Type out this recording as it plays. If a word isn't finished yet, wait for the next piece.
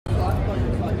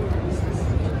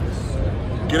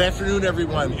Good afternoon,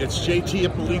 everyone. It's JT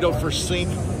Ippolito for Sync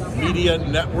Media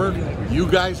Network. You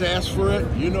guys asked for it.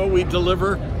 You know we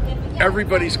deliver.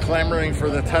 Everybody's clamoring for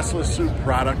the Teslasuit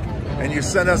product, and you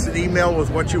sent us an email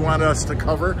with what you want us to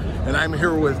cover. And I'm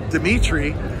here with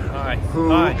Dimitri,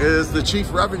 who is the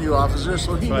Chief Revenue Officer,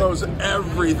 so he knows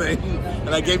everything.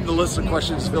 And I gave him the list of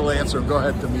questions. He'll answer them. Go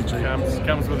ahead, Dimitri.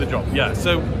 Comes with the job. Yeah.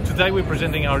 So today we're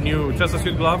presenting our new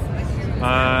Teslasuit Glove.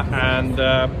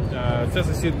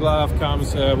 Teslasuit Glove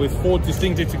comes with 4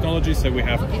 distinctive technologies. So we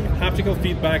have haptical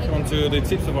feedback onto the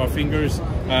tips of our fingers.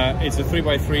 It's a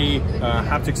 3x3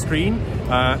 haptic screen.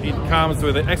 It comes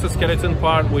with an exoskeleton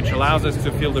part, which allows us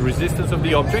to feel the resistance of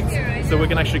the object, so we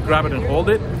can actually grab it and hold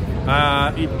it.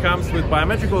 It comes with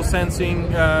biometrical sensing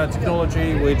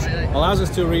technology, which allows us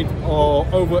to read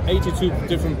over 82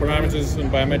 different parameters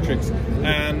in biometrics,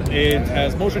 and it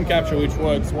has motion capture, which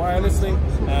works wirelessly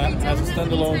as a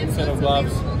standalone set of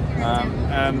gloves,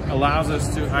 and allows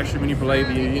us to actually manipulate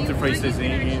the interfaces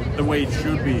in the way it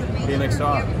should be in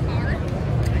XR.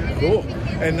 Cool.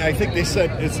 And I think they said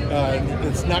it's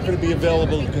not going to be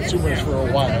available to consumers for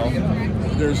a while.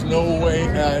 There's no way,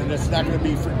 and it's not going to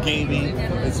be for gaming.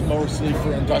 It's mostly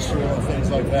for industrial and things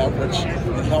like that, which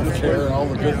in healthcare and all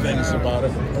the good things about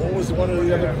it. And what was one of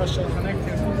the other questions?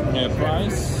 Yeah,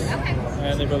 price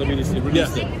and availability.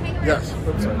 Yes. Yes.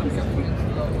 Oops, sorry.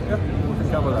 Yeah, we can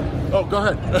cover that. Oh, go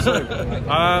ahead.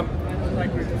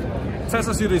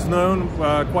 Teslasuit is known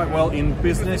quite well in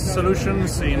business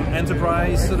solutions, in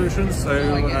enterprise solutions,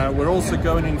 so we're also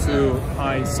going into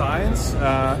high science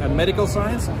and medical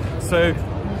science. So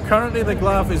currently the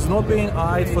glove is not being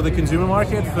eyed for the consumer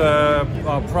market.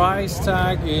 Our price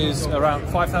tag is around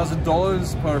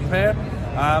 $5,000 per pair.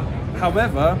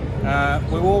 However,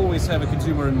 we always have a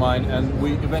consumer in mind, and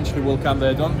we eventually will come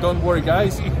there. Don't worry,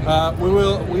 guys.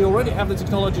 We already have the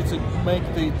technology to make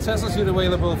the Teslasuit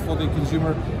available for the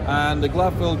consumer, and the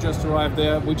glove will just arrive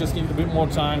there. We just need a bit more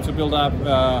time to build up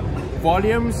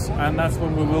volumes, and that's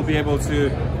when we will be able to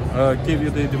give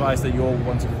you the device that you all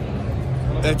want.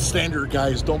 That's standard,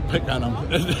 guys. Don't pick on them.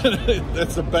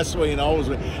 That's the best way and always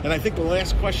way. And I think the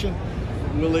last question,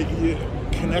 will it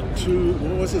connect to,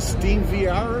 what was it, Steam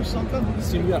VR or something?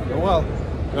 Steam VR. Well,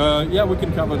 yeah, we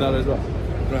can cover that as well.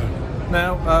 Right.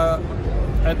 Now,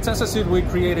 at Teslasuit, we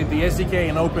created the SDK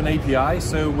and Open API,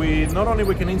 so we not only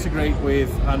we can integrate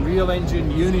with Unreal Engine,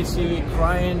 Unity,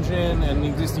 CryEngine, and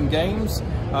existing games.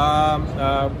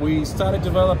 We started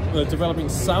developing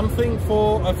something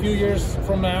for a few years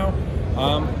from now.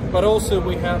 But also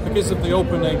we have, because of the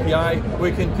Open API,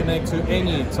 we can connect to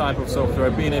any type of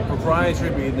software, being it proprietary,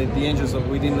 being it the engines that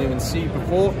we didn't even see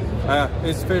before.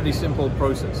 It's a fairly simple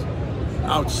process.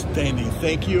 Outstanding.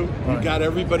 Thank you. You got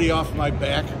everybody off my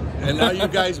back. And now you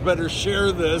guys better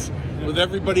share this with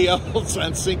everybody else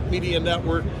on Sync Media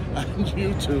Network on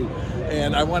YouTube.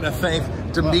 And I want to thank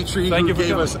Dimitri, who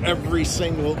gave us every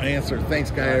single answer.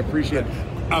 Thanks, guy. I appreciate it.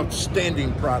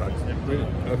 Outstanding product.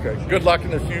 Okay. Good luck in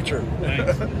the future.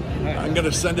 Thanks. I'm going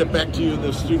to send it back to you in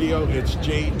the studio. It's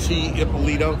JT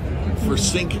Ippolito for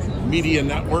Sync Media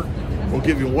Network. We'll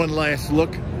give you one last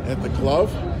look at the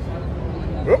glove.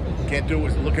 Oop, can't do it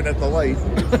with looking at the light.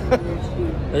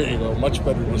 There you go. Much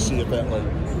better to see it that way.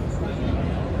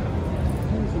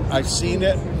 I've seen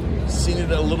it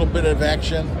a little bit of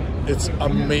action. It's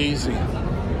amazing.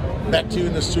 Back to you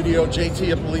in the studio,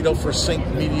 JT Ippolito for Sync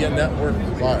Media Network.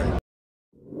 Bye.